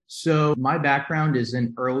So my background is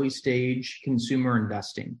in early stage consumer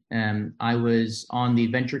investing. I was on the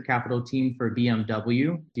venture capital team for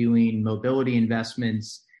BMW doing mobility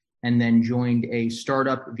investments, and then joined a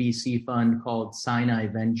startup VC fund called Sinai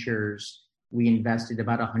Ventures. We invested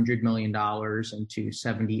about $100 million into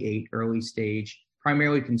 78 early stage,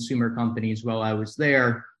 primarily consumer companies while I was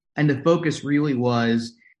there. And the focus really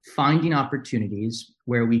was finding opportunities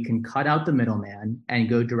where we can cut out the middleman and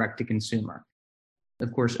go direct to consumer.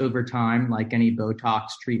 Of course, over time, like any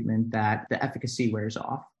Botox treatment, that the efficacy wears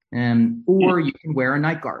off. Or you can wear a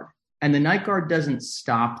night guard. And the night guard doesn't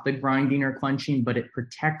stop the grinding or clenching, but it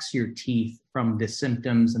protects your teeth from the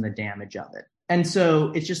symptoms and the damage of it. And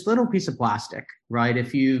so it's just a little piece of plastic, right?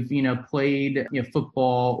 If you've, played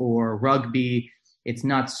football or rugby, it's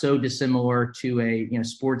not so dissimilar to a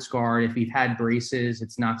sports guard. If you've had braces,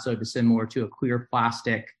 it's not so dissimilar to a clear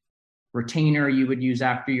plastic retainer you would use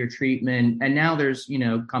after your treatment. And now there's,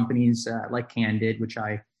 companies like Candid, which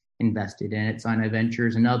I invested in at Sinai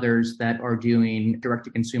Ventures, and others that are doing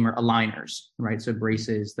direct-to-consumer aligners, right? So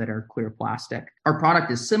braces that are clear plastic. Our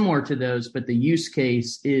product is similar to those, but the use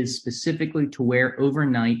case is specifically to wear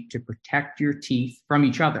overnight to protect your teeth from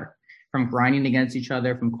each other, from grinding against each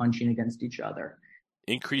other, from clenching against each other.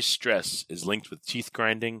 Increased stress is linked with teeth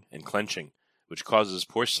grinding and clenching, which causes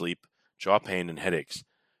poor sleep, jaw pain, and headaches.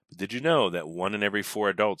 But did you know that 1 in every 4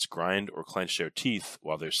 adults grind or clench their teeth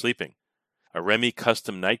while they're sleeping? A Remy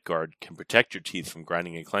custom night guard can protect your teeth from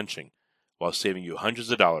grinding and clenching while saving you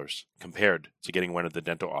hundreds of dollars compared to getting one at the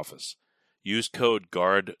dental office. Use code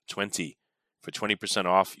GUARD20 for 20%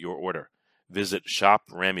 off your order. Visit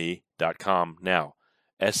shopremy.com now.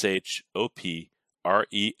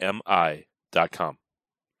 SHOPREMI.com.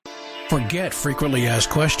 Forget frequently asked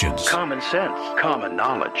questions. Common sense, common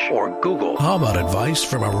knowledge, or Google. How about advice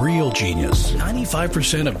from a real genius?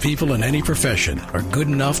 95% of people in any profession are good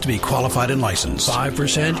enough to be qualified and licensed.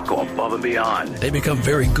 5% go above and beyond. They become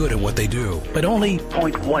very good at what they do, but only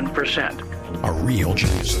 0.1% are real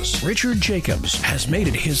geniuses. Richard Jacobs has made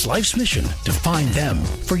it his life's mission to find them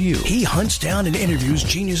for you. He hunts down and interviews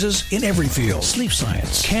geniuses in every field: sleep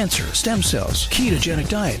science, cancer, stem cells, ketogenic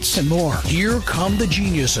diets, and more. Here come the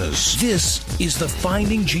geniuses. This is the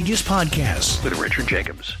Finding Genius Podcast with Richard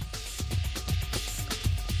Jacobs.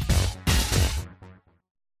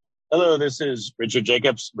 Hello, this is Richard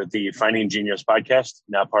Jacobs with the Finding Genius Podcast,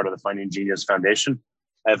 now part of the Finding Genius Foundation.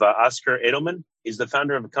 I have Oscar Edelman. He's the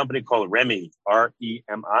founder of a company called Remy,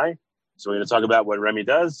 R-E-M-I. So we're going to talk about what Remy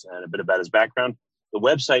does and a bit about his background. The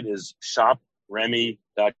website is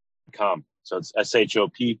shopremy.com. So it's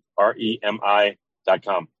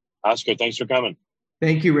SHOPREMI.com. Oscar, thanks for coming.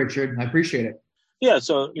 Thank you, Richard. I appreciate it. Yeah,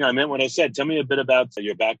 so I meant what I said. Tell me a bit about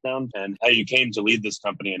your background and how you came to lead this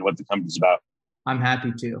company and what the company's about. I'm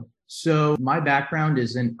happy to. So my background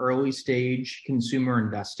is in early stage consumer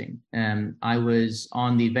investing. I was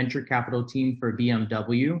on the venture capital team for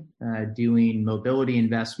BMW doing mobility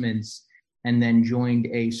investments, and then joined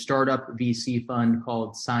a startup VC fund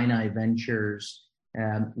called Sinai Ventures.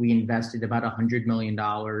 We invested about $100 million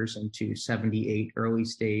into 78 early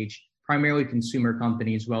stage, primarily consumer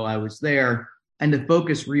companies while I was there. And the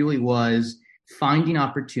focus really was finding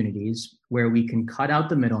opportunities where we can cut out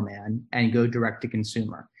the middleman and go direct to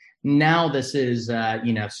consumer. Now this is,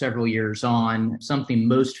 several years on, something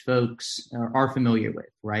most folks are familiar with,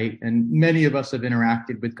 right? And many of us have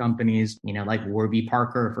interacted with companies, like Warby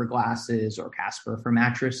Parker for glasses or Casper for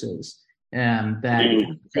mattresses,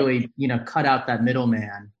 that really, cut out that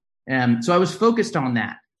middleman. So I was focused on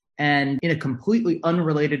that. And in a completely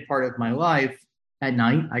unrelated part of my life, at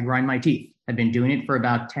night, I grind my teeth. I've been doing it for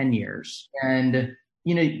about 10 years. And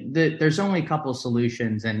there's only a couple of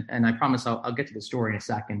solutions, and I promise I'll get to the story in a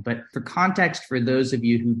second. But for context, for those of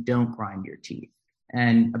you who don't grind your teeth,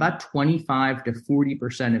 and about 25 to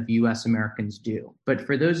 40% of US Americans do. But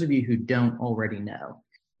for those of you who don't already know,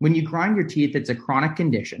 when you grind your teeth, it's a chronic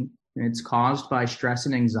condition, and it's caused by stress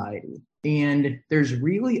and anxiety. And there's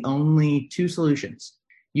really only 2 solutions.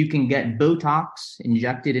 You can get Botox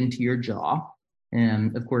injected into your jaw.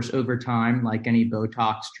 And of course, over time, like any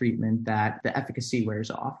Botox treatment, that the efficacy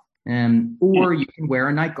wears off. Or you can wear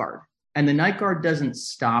a night guard. And the night guard doesn't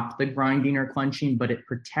stop the grinding or clenching, but it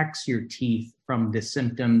protects your teeth from the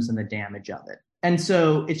symptoms and the damage of it. And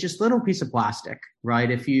so it's just a little piece of plastic,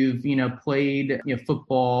 right? If you've, played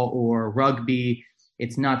football or rugby,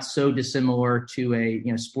 it's not so dissimilar to a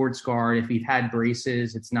sports guard. If you've had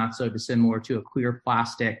braces, it's not so dissimilar to a clear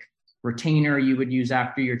plastic retainer you would use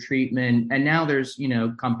after your treatment. And now there's,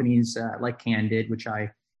 companies like Candid, which I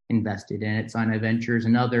invested in it, Sinai Ventures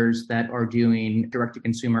and others that are doing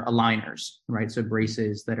direct-to-consumer aligners, right? So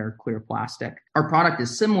braces that are clear plastic. Our product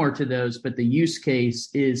is similar to those, but the use case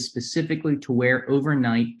is specifically to wear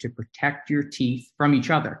overnight to protect your teeth from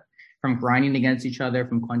each other, from grinding against each other,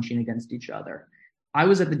 from clenching against each other. I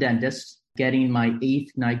was at the dentist getting my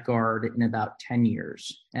 8th night guard in about 10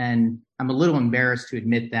 years. And I'm a little embarrassed to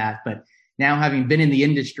admit that, but now having been in the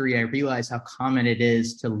industry, I realize how common it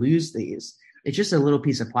is to lose these. It's just a little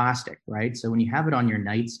piece of plastic, right? So when you have it on your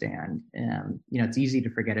nightstand, it's easy to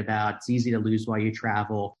forget about. It's easy to lose while you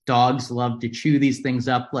travel. Dogs love to chew these things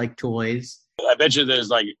up like toys. I bet you there's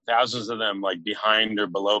like thousands of them like behind or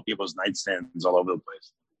below people's nightstands all over the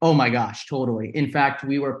place. Oh my gosh, totally. In fact,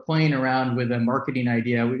 we were playing around with a marketing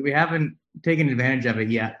idea. We haven't taken advantage of it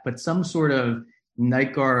yet, but some sort of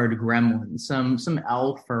night guard gremlin, some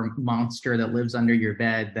elf or monster that lives under your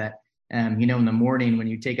bed that in the morning when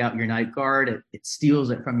you take out your night guard, it steals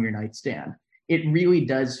it from your nightstand. It really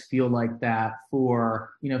does feel like that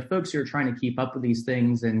for, folks who are trying to keep up with these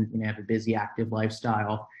things and, have a busy, active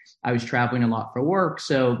lifestyle. I was traveling a lot for work.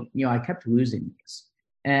 So, I kept losing these.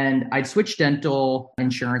 And I'd switched dental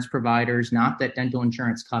insurance providers, not that dental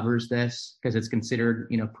insurance covers this because it's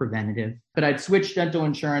considered, preventative, but I'd switched dental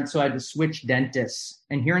insurance. So I had to switch dentists.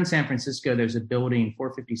 And here in San Francisco, there's a building,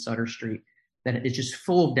 450 Sutter Street, that is just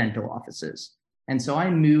full of dental offices. And so I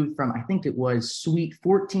moved from, I think it was suite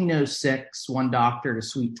 1406, one doctor, to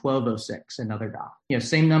suite 1206, another doctor.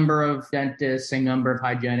 Same number of dentists, same number of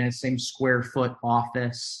hygienists, same square foot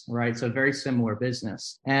office, right? So very similar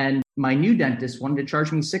business. And my new dentist wanted to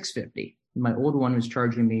charge me $650. My old one was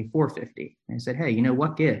charging me $450. And I said, hey,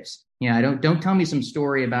 what gives? Don't tell me some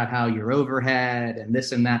story about how you're overhead and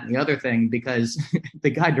this and that and the other thing, because the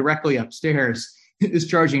guy directly upstairs is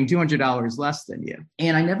charging $200 less than you.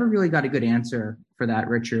 And I never really got a good answer for that,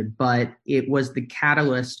 Richard, but it was the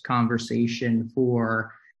catalyst conversation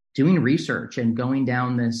for doing research and going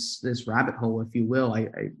down this rabbit hole, if you will.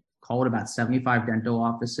 I called about 75 dental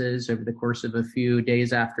offices over the course of a few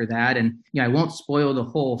days after that. And I won't spoil the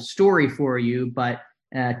whole story for you, but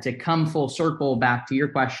to come full circle back to your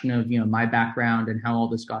question of, my background and how all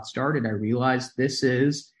this got started, I realized this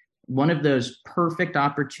is one of those perfect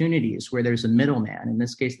opportunities where there's a middleman, in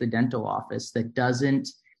this case, the dental office, that doesn't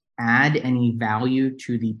add any value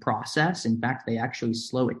to the process. In fact, they actually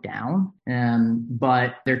slow it down,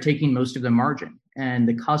 but they're taking most of the margin. And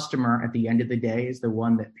the customer at the end of the day is the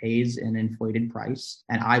one that pays an inflated price.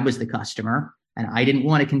 And I was the customer, and I didn't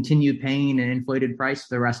want to continue paying an inflated price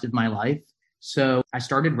for the rest of my life. So I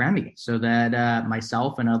started Remy so that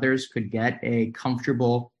myself and others could get a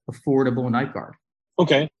comfortable, affordable night guard.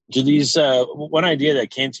 Okay. Do these, one idea that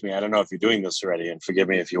came to me, I don't know if you're doing this already, and forgive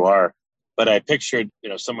me if you are, but I pictured,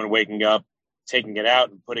 someone waking up, taking it out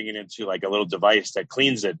and putting it into like a little device that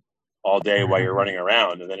cleans it all day while you're running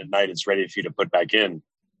around. And then at night it's ready for you to put back in.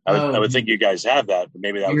 I would think you guys have that, but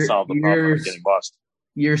maybe that would solve the problem of getting lost.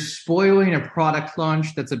 You're spoiling a product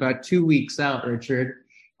launch that's about 2 weeks out, Richard.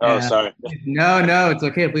 Oh, sorry. No, it's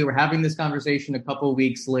okay. If we were having this conversation a couple of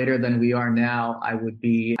weeks later than we are now, I'd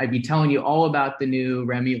be telling you all about the new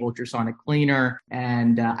Remy ultrasonic cleaner,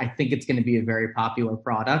 and I think it's going to be a very popular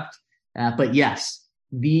product. But yes,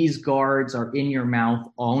 these guards are in your mouth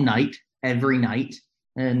all night, every night,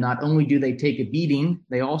 and not only do they take a beating,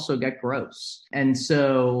 they also get gross. And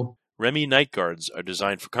so, Remy night guards are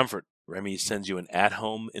designed for comfort. Remy sends you an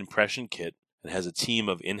at-home impression kit and has a team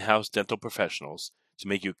of in-house dental professionals to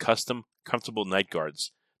make you custom, comfortable night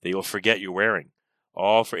guards that you'll forget you're wearing,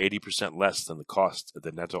 all for 80% less than the cost at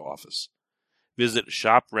the dental office. Visit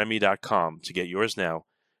shopremy.com to get yours now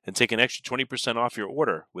and take an extra 20% off your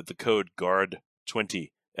order with the code GUARD20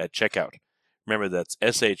 at checkout. Remember, that's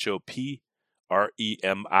shopremi.com.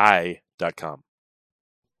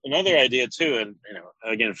 Another idea too, and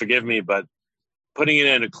again, forgive me, but putting it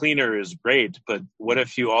in a cleaner is great, but what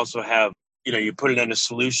if you also have you put it in a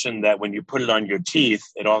solution that when you put it on your teeth,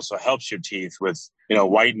 it also helps your teeth with,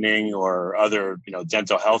 whitening or other,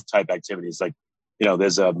 dental health type activities. Like,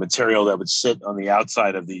 there's a material that would sit on the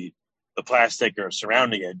outside of the plastic or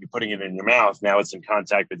surrounding it. You're putting it in your mouth. Now it's in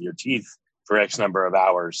contact with your teeth for X number of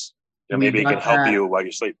hours. Maybe it can help you while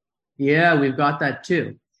you sleep. Yeah, we've got that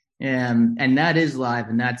too. And that is live,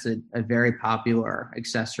 and that's a very popular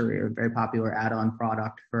accessory or very popular add-on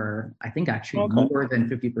product for, I think, actually more than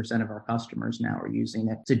 50% of our customers now are using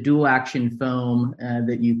it. It's a dual action foam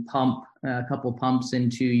that you pump a couple pumps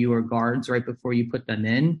into your guards right before you put them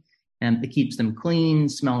in. And it keeps them clean,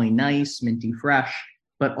 smelling nice, minty fresh,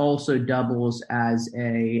 but also doubles as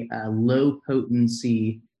a low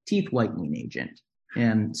potency teeth whitening agent.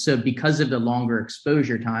 And so because of the longer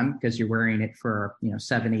exposure time, because you're wearing it for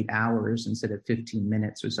 7-8 hours instead of 15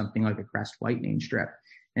 minutes with something like a Crest whitening strip,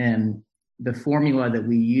 and the formula that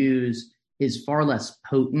we use is far less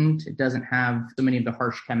potent. It doesn't have so many of the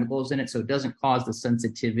harsh chemicals in it, so it doesn't cause the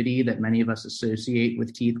sensitivity that many of us associate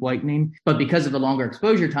with teeth whitening. But because of the longer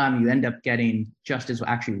exposure time, you end up getting just as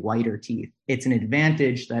actually whiter teeth. It's an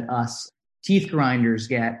advantage that us teeth grinders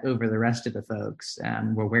get over the rest of the folks,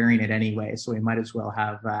 and we're wearing it anyway, so we might as well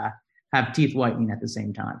have teeth whitening at the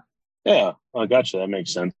same time. Yeah, I gotcha. That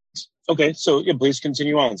makes sense. Okay, so please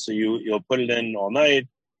continue on. So you'll put it in all night.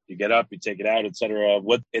 You get up, you take it out, etc.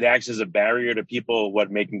 What it acts as a barrier to people,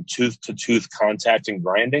 making tooth to tooth contact and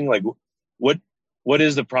grinding? Like, what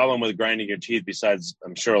is the problem with grinding your teeth besides,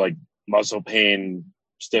 I'm sure, like muscle pain,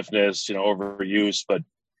 stiffness, overuse, but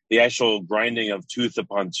the actual grinding of tooth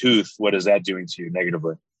upon tooth, what is that doing to you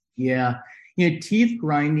negatively? Yeah. Teeth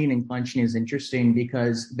grinding and clenching is interesting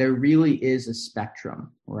because there really is a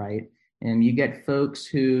spectrum, right? And you get folks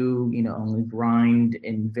who, only grind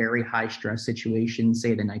in very high stress situations,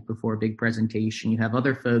 say the night before a big presentation. You have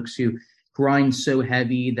other folks who grind so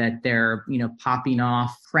heavy that they're, popping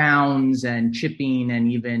off crowns and chipping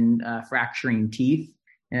and even fracturing teeth.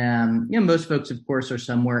 Most folks, of course, are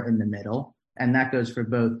somewhere in the middle. And that goes for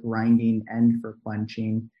both grinding and for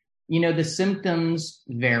clenching. The symptoms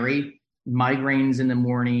vary. Migraines in the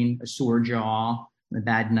morning, a sore jaw, a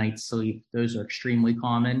bad night's sleep, those are extremely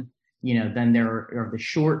common. Then there are the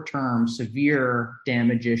short-term severe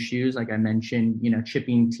damage issues, like I mentioned,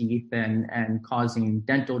 chipping teeth and causing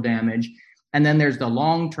dental damage. And then there's the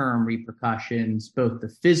long-term repercussions, both the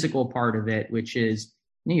physical part of it, which is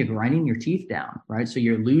you're grinding your teeth down, right? So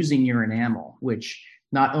you're losing your enamel, which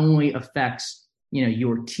not only affects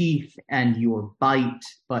your teeth and your bite,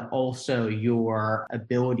 but also your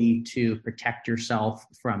ability to protect yourself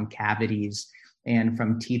from cavities and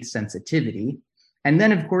from teeth sensitivity. And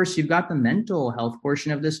then, of course, you've got the mental health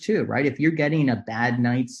portion of this too, right? If you're getting a bad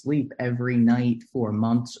night's sleep every night for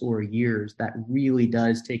months or years, that really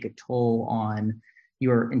does take a toll on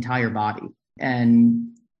your entire body. And,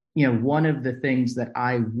 one of the things that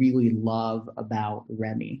I really love about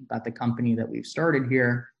Remy, about the company that we've started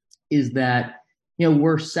here, is that,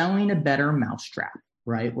 we're selling a better mousetrap,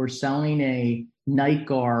 right? We're selling a night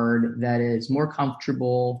guard that is more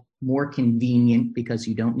comfortable, more convenient because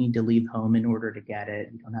you don't need to leave home in order to get it.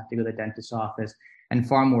 You don't have to go to the dentist's office, and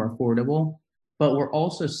far more affordable. But we're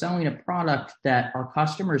also selling a product that our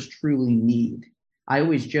customers truly need. I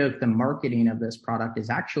always joke the marketing of this product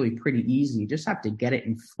is actually pretty easy. You just have to get it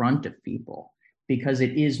in front of people because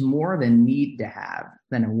it is more of a need to have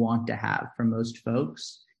than a want to have for most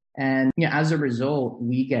folks. And as a result,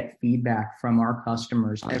 we get feedback from our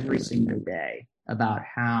customers every single day about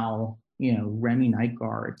how Remy night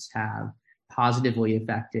guards have positively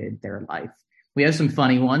affected their life. We have some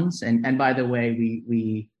funny ones. And by the way,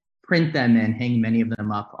 we print them and hang many of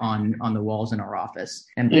them up on the walls in our office.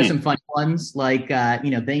 And there's some funny ones like,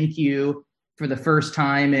 thank you for the first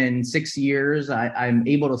time in 6 years. I'm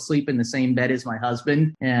able to sleep in the same bed as my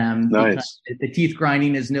husband. Nice. The teeth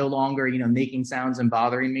grinding is no longer, making sounds and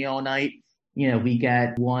bothering me all night. We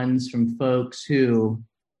get ones from folks who,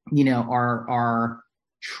 are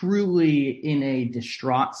truly in a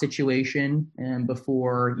distraught situation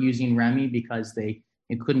before using Remy because they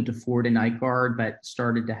couldn't afford a night guard, but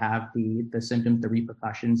started to have the symptoms, the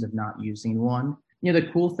repercussions of not using one. The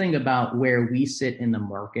cool thing about where we sit in the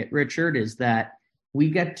market, Richard, is that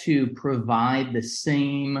we get to provide the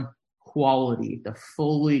same quality, the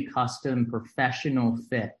fully custom professional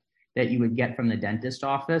fit that you would get from the dentist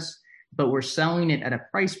office, but we're selling it at a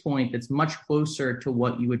price point that's much closer to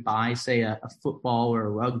what you would buy, say, a football or a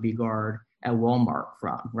rugby guard at Walmart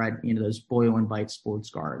from, right? Those Boyle and Bite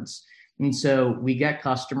sports guards. And so we get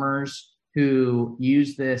customers who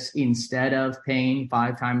use this instead of paying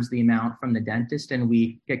 5 times the amount from the dentist. And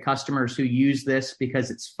we get customers who use this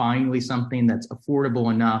because it's finally something that's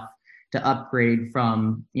affordable enough to upgrade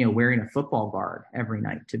from, wearing a football guard every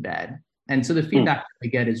night to bed. And so the feedback that we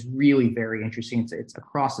get is really very interesting. It's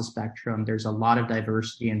across the spectrum. There's a lot of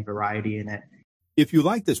diversity and variety in it. If you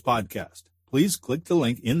like this podcast, please click the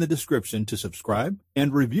link in the description to subscribe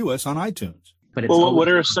and review us on iTunes. But what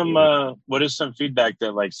is some feedback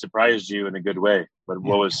that surprised you in a good way? What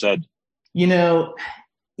was said?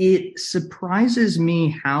 It surprises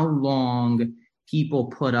me how long people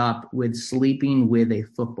put up with sleeping with a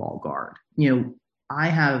football guard. I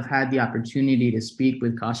have had the opportunity to speak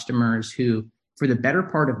with customers who, for the better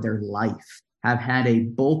part of their life, have had a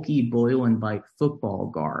bulky Boyle and Bite football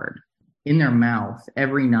guard in their mouth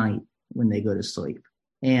every night when they go to sleep.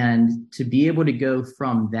 And to be able to go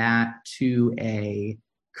from that to a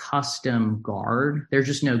custom guard, there's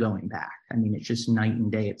just no going back. I mean, it's just night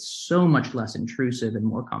and day. It's so much less intrusive and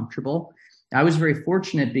more comfortable. I was very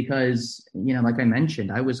fortunate because, like I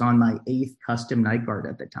mentioned, I was on my 8th custom night guard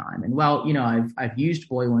at the time. And while, I've used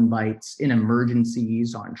Boylan Bites in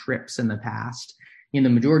emergencies on trips in the past, in the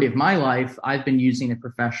majority of my life, I've been using a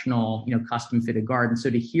professional, custom fitted guard. And so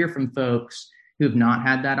to hear from folks who have not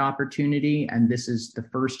had that opportunity, and this is the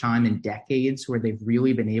first time in decades where they've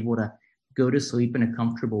really been able to go to sleep in a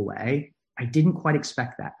comfortable way, I didn't quite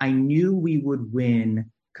expect that. I knew we would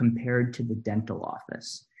win compared to the dental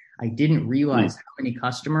office. I didn't realize how many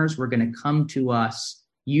customers were going to come to us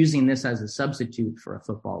using this as a substitute for a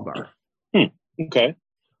football guard. Okay.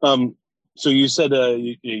 So you said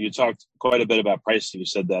you talked quite a bit about pricing. You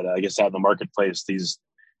said that I guess out in the marketplace, these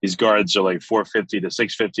guards are like $450 to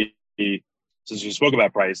 $650. Since you spoke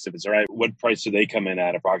about price, if it's all right, what price do they come in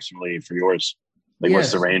at approximately for yours? Like,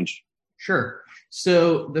 what's the range? Sure.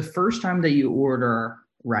 So the first time that you order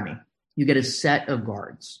Remy, you get a set of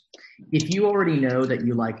guards. If you already know that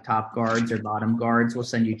you like top guards or bottom guards, we'll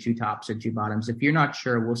send you 2 tops or 2 bottoms. If you're not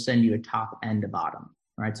sure, we'll send you a top and a bottom.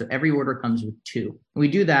 All right. So every order comes with 2. We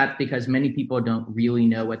do that because many people don't really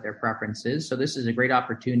know what their preference is. So this is a great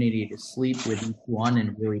opportunity to sleep with each one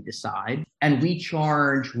and really decide. And we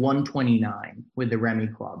charge $129 with the Remy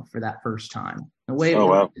Club for that first time. The way it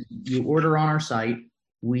works is you order on our site.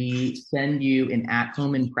 We send you an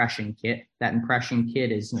at-home impression kit. That impression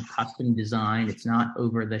kit is custom designed. It's not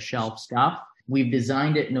over-the-shelf stuff. We've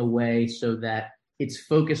designed it in a way so that it's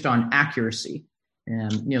focused on accuracy.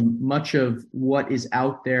 Much of what is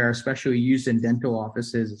out there, especially used in dental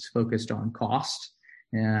offices, is focused on cost.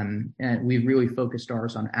 And we've really focused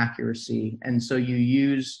ours on accuracy. And so you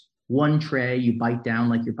use one tray, you bite down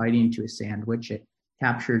like you're biting into a sandwich. It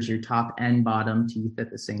captures your top and bottom teeth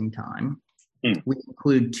at the same time. We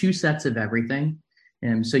include 2 sets of everything.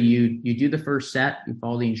 So you do the first set, you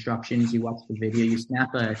follow the instructions, you watch the video, you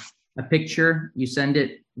snap a picture, you send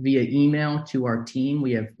it via email to our team.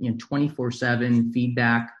 We have 24/7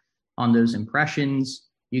 feedback on those impressions.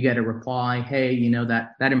 You get a reply, hey,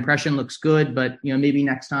 that impression looks good, but maybe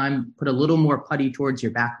next time put a little more putty towards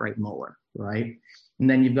your back right molar, right? And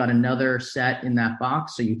then you've got another set in that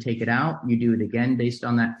box. So you take it out, you do it again based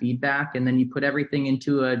on that feedback, and then you put everything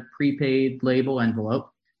into a prepaid label envelope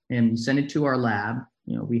and you send it to our lab.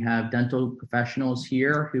 We have dental professionals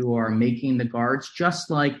here who are making the guards just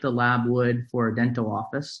like the lab would for a dental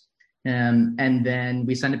office. And then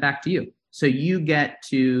we send it back to you. So you get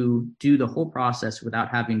to do the whole process without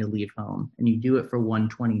having to leave home. And you do it for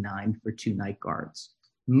 $129 for 2 night guards.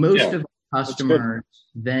 Most of customers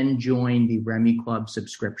then join the Remy Club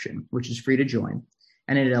subscription, which is free to join.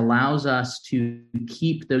 And it allows us to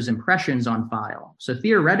keep those impressions on file. So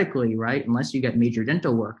theoretically, right, unless you get major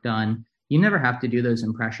dental work done, you never have to do those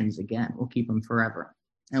impressions again. We'll keep them forever.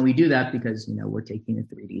 And we do that because, we're taking a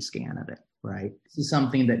 3D scan of it, right? This is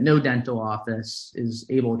something that no dental office is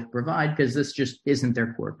able to provide because this just isn't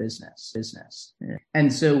their core business.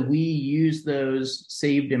 And so we use those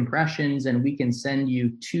saved impressions and we can send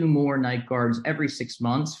you 2 more night guards every 6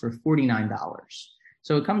 months for $49.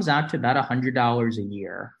 So it comes out to about $100 a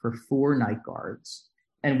year for 4 night guards.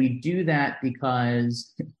 And we do that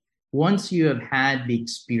because once you have had the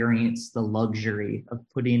experience, the luxury of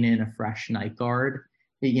putting in a fresh night guard,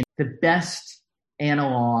 the best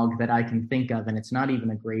analog that I can think of, and it's not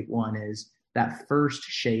even a great one, is that first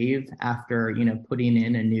shave after, putting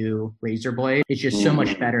in a new razor blade. It's just so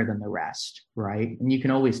much better than the rest, right? And you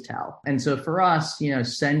can always tell. And so for us,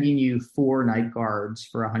 sending you 4 night guards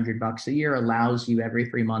for $100 a year allows you every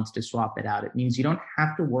 3 months to swap it out. It means you don't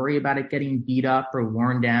have to worry about it getting beat up or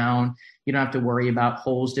worn down. You don't have to worry about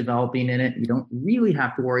holes developing in it. You don't really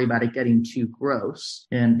have to worry about it getting too gross,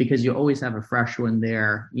 and because you always have a fresh one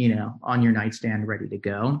there, on your nightstand ready to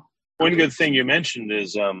go. One good thing you mentioned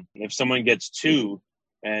is if someone gets 2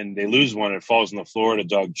 and they lose one, it falls on the floor, the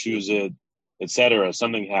dog chews it, etc.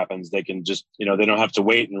 Something happens, they can just, they don't have to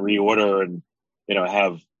wait and reorder and,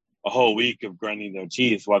 have a whole week of grinding their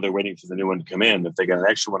teeth while they're waiting for the new one to come in. If they got an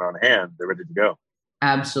extra one on hand, they're ready to go.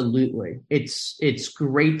 Absolutely. It's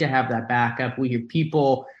great to have that backup. We hear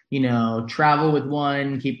people, travel with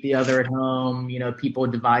one, keep the other at home, people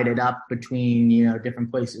divide it up between,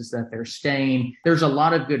 different places that they're staying. There's a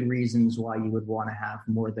lot of good reasons why you would want to have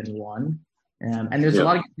more than one. And there's a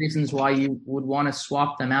lot of good reasons why you would want to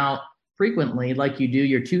swap them out frequently, like you do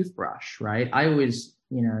your toothbrush, right? I always,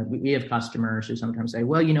 we have customers who sometimes say,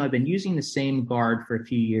 well, I've been using the same guard for a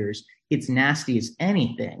few years. It's nasty as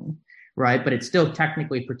anything, right? But it's still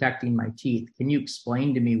technically protecting my teeth. Can you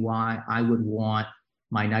explain to me why I would want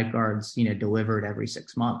my night guards, delivered every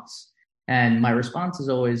 6 months. And my response is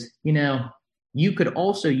always, you could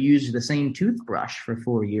also use the same toothbrush for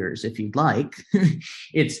 4 years if you'd like.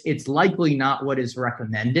 It's likely not what is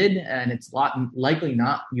recommended, and it's likely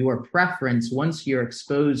not your preference once you're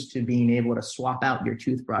exposed to being able to swap out your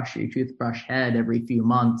toothbrush or your toothbrush head every few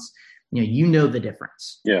months. You know the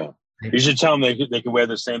difference. Yeah. You should tell them they can wear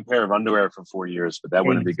the same pair of underwear for 4 years, but that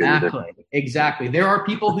wouldn't be good either. Exactly. There are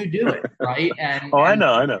people who do it, right? And I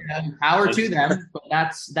know. Power to them, but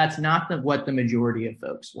that's not what the majority of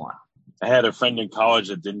folks want. I had a friend in college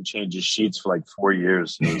that didn't change his sheets for like 4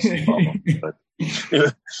 years. It was a problem, but,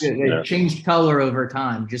 they changed color over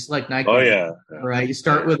time, just like Nike. Oh, yeah. Right. You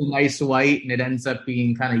start with a nice white and it ends up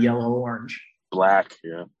being kind of yellow orange. Black,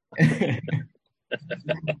 yeah.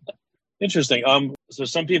 Interesting. So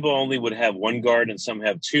some people only would have one guard and some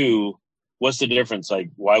have two. What's the difference?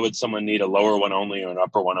 Like, why would someone need a lower one only or an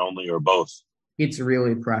upper one only or both? It's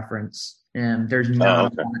really preference. And there's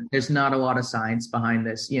not a lot of science behind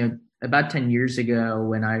this. About 10 years ago,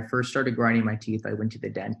 when I first started grinding my teeth, I went to the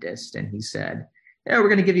dentist and he said, "Yeah, we're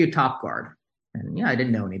going to give you a top guard." And I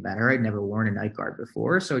didn't know any better. I'd never worn a night guard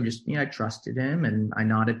before. So just, I trusted him and I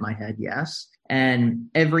nodded my head yes. And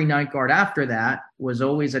every night guard after that was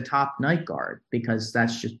always a top night guard because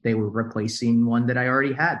they were replacing one that I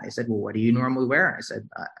already had. They said, "Well, what do you normally wear?" And I said,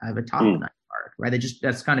 "I have a top night guard," right?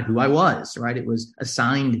 That's kind of who I was, right? It was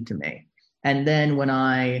assigned to me. And then when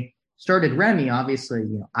I started Remy, obviously,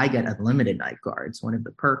 I get unlimited night guards, one of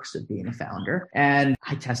the perks of being a founder. And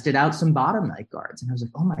I tested out some bottom night guards and I was like,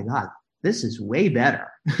 oh my God, this is way better.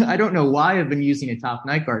 I don't know why I've been using a top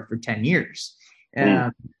night guard for 10 years.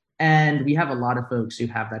 And we have a lot of folks who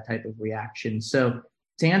have that type of reaction. So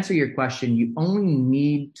to answer your question, you only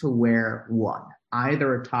need to wear one,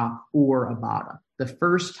 either a top or a bottom. The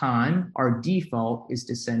first time, our default is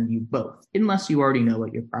to send you both, unless you already know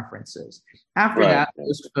what your preference is. After that,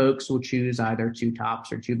 most folks will choose either two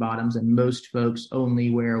tops or two bottoms, and most folks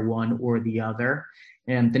only wear one or the other.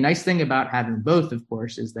 And the nice thing about having both, of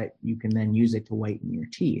course, is that you can then use it to whiten your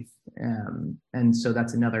teeth. And so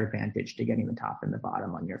that's another advantage to getting the top and the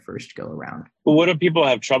bottom on your first go around. Well, what do people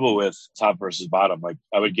have trouble with top versus bottom? Like,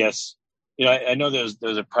 I would guess, I know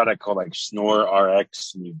there's a product called like Snore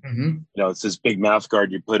RX, and it's this big mouth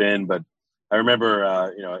guard you put in, but I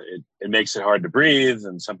remember, it makes it hard to breathe,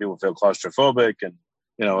 and some people feel claustrophobic, and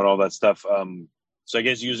and all that stuff. So I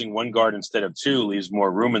guess using one guard instead of two leaves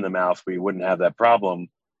more room in the mouth where you wouldn't have that problem,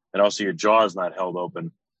 and also your jaw is not held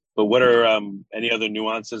open. But what are any other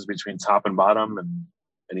nuances between top and bottom, and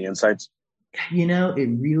any insights?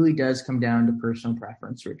 It really does come down to personal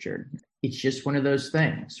preference, Richard. It's just one of those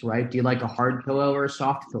things, right? Do you like a hard pillow or a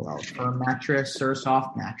soft pillow, a firm mattress or a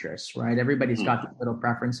soft mattress, right? Everybody's got their little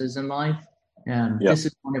preferences in life. This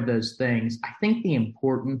is one of those things. I think the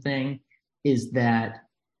important thing is that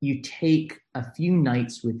you take a few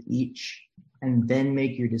nights with each and then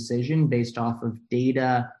make your decision based off of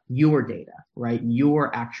your data, right?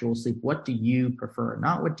 Your actual sleep. What do you prefer?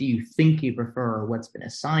 Not what do you think you prefer or what's been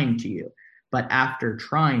assigned to you, but after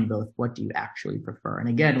trying both, what do you actually prefer? And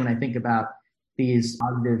again, when I think about these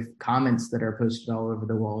positive comments that are posted all over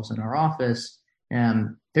the walls in our office,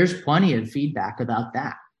 there's plenty of feedback about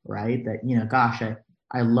that, right? That, gosh,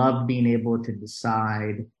 I love being able to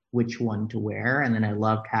decide which one to wear. And then I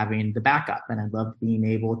loved having the backup, and I loved being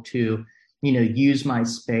able to, use my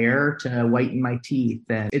spare to whiten my teeth.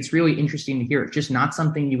 And it's really interesting to hear. It's just not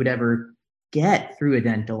something you would ever get through a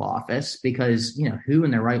dental office because, who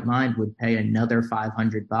in their right mind would pay another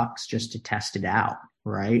 $500 just to test it out,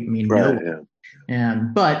 right? I mean, no.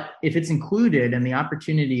 But if it's included and the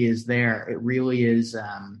opportunity is there, it really is,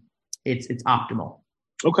 it's optimal.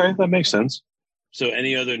 Okay, that makes sense. So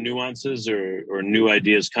any other nuances or new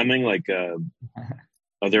ideas coming? Like,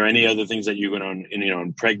 are there any other things that you're going to,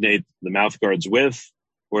 impregnate the mouth guards with?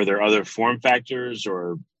 Or are there other form factors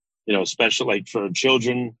or, special, like for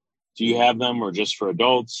children? Do you have them, or just for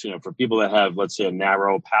adults? For people that have, let's say, a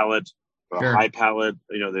narrow palate or a high palate,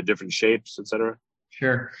 the different shapes, et cetera?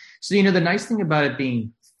 Sure. So, the nice thing about it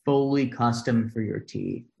being fully custom for your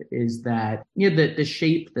teeth is that, the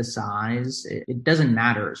shape, the size, it doesn't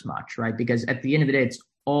matter as much, right? Because at the end of the day, it's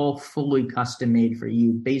all fully custom made for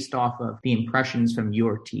you based off of the impressions from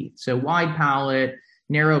your teeth. So wide palate,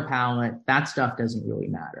 narrow palate, that stuff doesn't really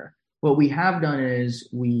matter. What we have done is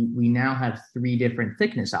we now have 3 different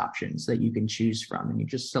thickness options that you can choose from, and you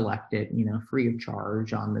just select it, free of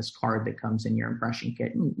charge on this card that comes in your impression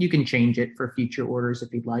kit. And you can change it for future orders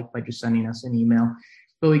if you'd like by just sending us an email.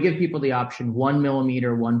 But we give people the option 1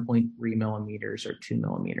 millimeter, 1.3 millimeters, or 2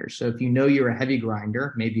 millimeters. So if you're a heavy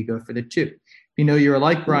grinder, maybe you go for the 2. If you're a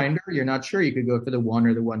light grinder, you're not sure, you could go for the 1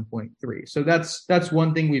 or the 1.3. So that's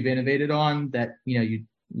one thing we've innovated on that, you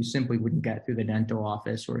simply wouldn't get through the dental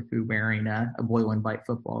office or through wearing a boil and bite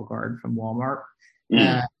football guard from Walmart.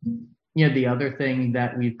 The other thing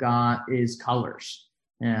that we've got is colors.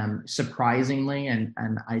 Surprisingly, and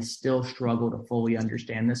I still struggle to fully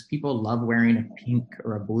understand this, people love wearing a pink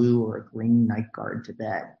or a blue or a green night guard to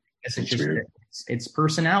bed. It's just it's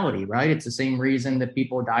personality, right? It's the same reason that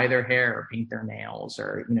people dye their hair or paint their nails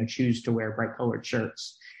or choose to wear bright colored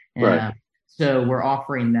shirts. Right. So we're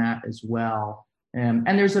offering that as well. And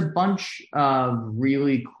there's a bunch of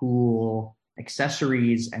really cool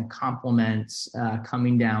accessories and complements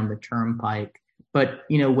coming down the turnpike. But,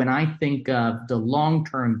 when I think of the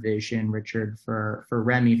long-term vision, Richard, for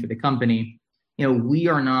Remy, for the company, we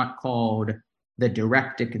are not called the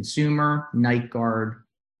direct-to-consumer Night Guard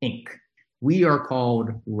Inc. We are called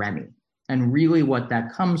Remy. And really what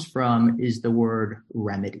that comes from is the word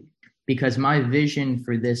remedy. Because my vision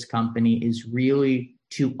for this company is really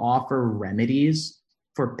to offer remedies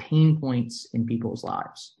for pain points in people's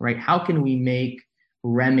lives, right? How can we make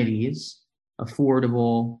remedies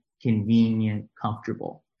affordable, convenient,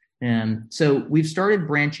 comfortable? And so we've started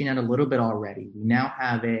branching out a little bit already. We now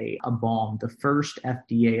have a balm, the first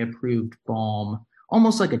FDA approved balm,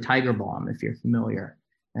 almost like a tiger balm, if you're familiar,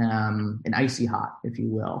 an icy hot, if you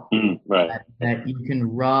will, right. that you can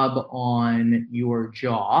rub on your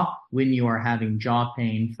jaw when you are having jaw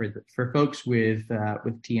pain for folks with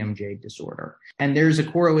TMJ disorder. And there's a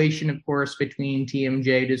correlation, of course, between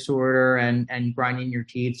TMJ disorder and grinding your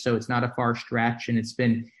teeth. So it's not a far stretch, and it's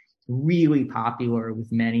been really popular with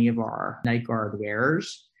many of our night guard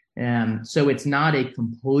wearers. So it's not a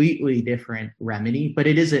completely different remedy, but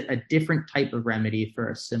it is a different type of remedy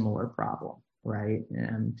for a similar problem, right?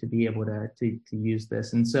 And to be able to use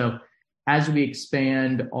this. And so as we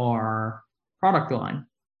expand our product line,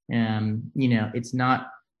 it's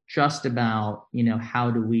not just about,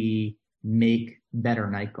 how do we make better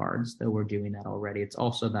night guards, though we're doing that already. It's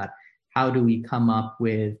also about how do we come up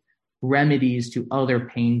with remedies to other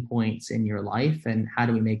pain points in your life, and how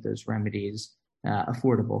do we make those remedies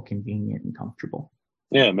affordable, convenient, and comfortable?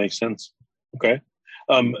 Yeah, it makes sense. Okay.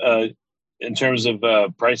 In terms of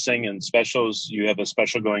pricing and specials, you have a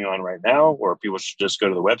special going on right now, or people should just go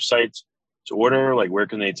to the website to order? Like, where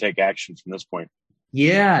can they take action from this point?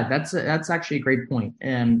 Yeah, that's actually a great point.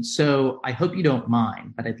 So I hope you don't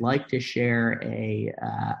mind, but I'd like to share a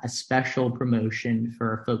special promotion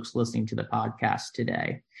for folks listening to the podcast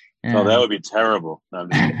today. Oh, that would be terrible. No,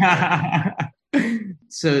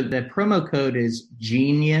 so the promo code is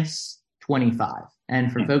Genius25.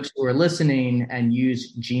 And for folks who are listening and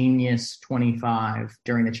use Genius25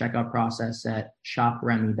 during the checkout process at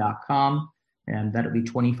shopremy.com, and that'll be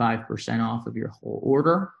 25% off of your whole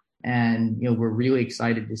order. And, we're really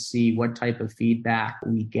excited to see what type of feedback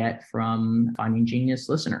we get from Finding Genius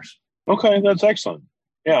listeners. Okay, that's excellent.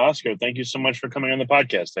 Yeah, Oscar, thank you so much for coming on the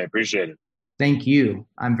podcast. I appreciate it. Thank you.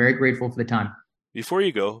 I'm very grateful for the time. Before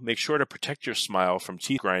you go, make sure to protect your smile from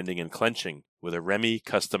teeth grinding and clenching with a Remy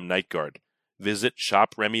custom night guard. Visit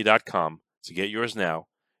shopremy.com to get yours now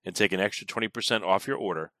and take an extra 20% off your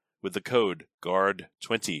order with the code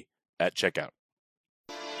GUARD20 at checkout.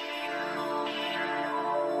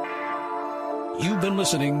 You've been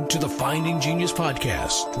listening to the Finding Genius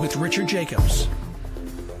podcast with Richard Jacobs.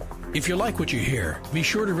 If you like what you hear, be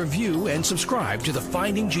sure to review and subscribe to the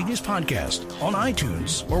Finding Genius podcast on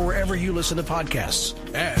iTunes or wherever you listen to podcasts.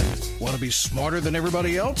 And want to be smarter than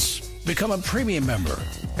everybody else? Become a premium member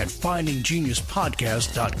at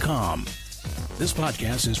findinggeniuspodcast.com. This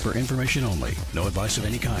podcast is for information only. No advice of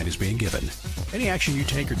any kind is being given. Any action you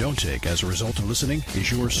take or don't take as a result of listening is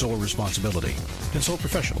your sole responsibility. Consult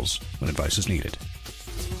professionals when advice is needed.